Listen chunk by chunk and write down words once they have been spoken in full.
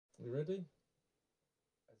Ready?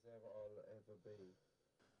 As ever I'll ever be.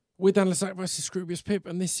 We're Dan Lasac versus Scroobius Pip,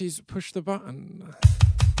 and this is Push the Button.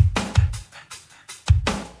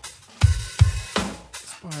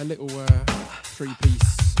 It's by a little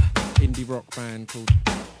three-piece indie rock band called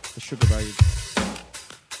The Sugar Babes.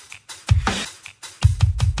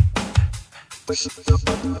 Push the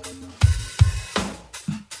button.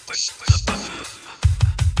 Push the button.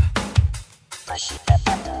 Push the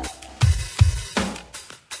button.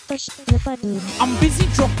 Push the button. I'm busy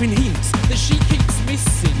dropping hints that she keeps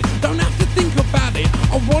missing. Don't have to think about it.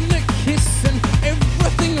 I wanna kiss and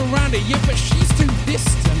everything around it. Yeah, but she's too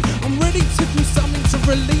distant. I'm ready to do something to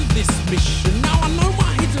relieve this mission. Now I know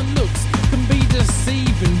my hidden looks can be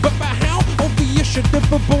deceiving, but how obvious should the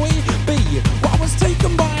boy be? Well, I was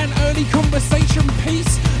taken by an early conversation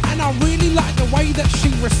piece, and I really like the way that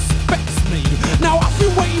she respects me. Now I've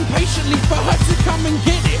been waiting patiently for her to come and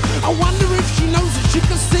get it. I wonder if she knows that she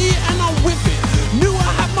can see it and I'm with it. Knew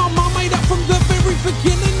I had my mind made up from the very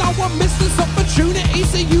beginning. I won't miss this opportunity,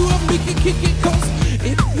 so you and me can kick it. Cause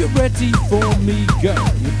if you're ready for me, girl,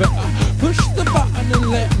 you better push the button and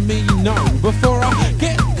let me know before I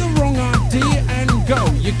get the wrong idea and go.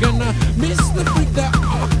 You're gonna miss the freak that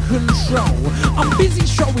I control. I'm busy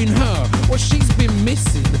showing her what she's been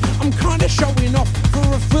missing. I'm kinda showing off for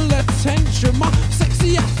a full attention. My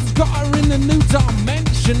sexy ass has got her in a new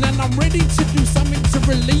dimension, and I'm ready to do something to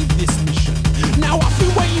relieve this mission. Now I've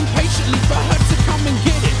been waiting patiently for her to come and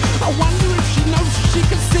get it. I wonder if she knows that she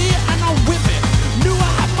can see it and I'm with it. Knew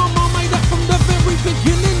I had my mind made up from the very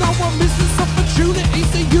beginning. I won't miss this opportunity,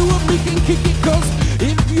 so you and me can kick it. Cause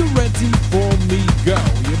if you're ready for me, girl,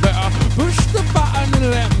 you better push the button and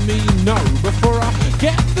let me know before I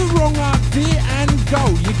get the wrong idea and go.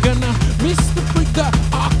 You're gonna miss the freak that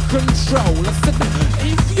I control. I said,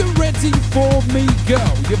 if you're ready for me,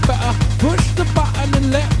 girl, you better push the button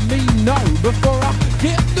and let me know before I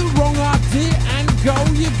get the wrong idea and go.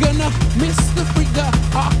 You're gonna miss the freak that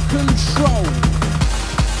I control.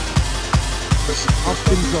 I've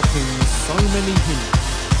been dropping so many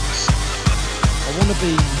hints. I wanna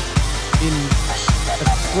be in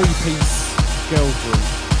a three-piece girl group.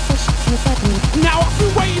 Now I've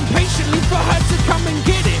been waiting patiently for her to come and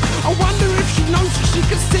get it. I wonder if she knows that she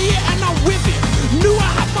can see it and I'm with it. Knew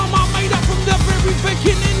I had my mind made up from the very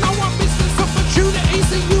beginning. I won't miss this opportunity,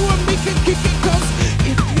 so you and me can kick it. Cause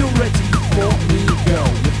if you're ready for me,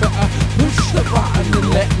 girl, you better push the button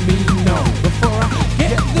and let me know before I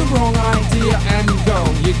get the wrong idea and go.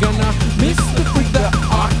 You're gonna miss the freak that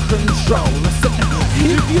I control. I said,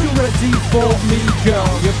 if you're ready for me,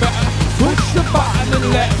 girl, you better push the button and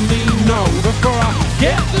let me know before I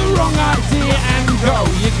get the wrong idea and go.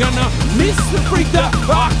 You're gonna miss the freak that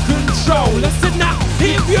I control. I said, now,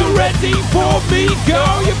 if you're ready for me,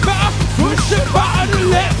 girl, you better push the button and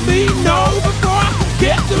let me know before I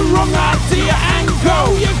get the wrong idea and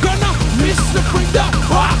go. You're gonna miss the freak that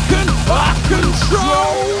I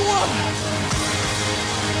control.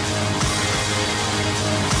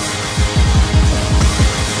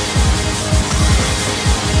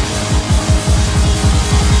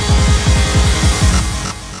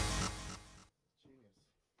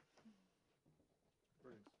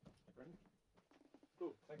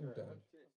 Cool, thank you very much.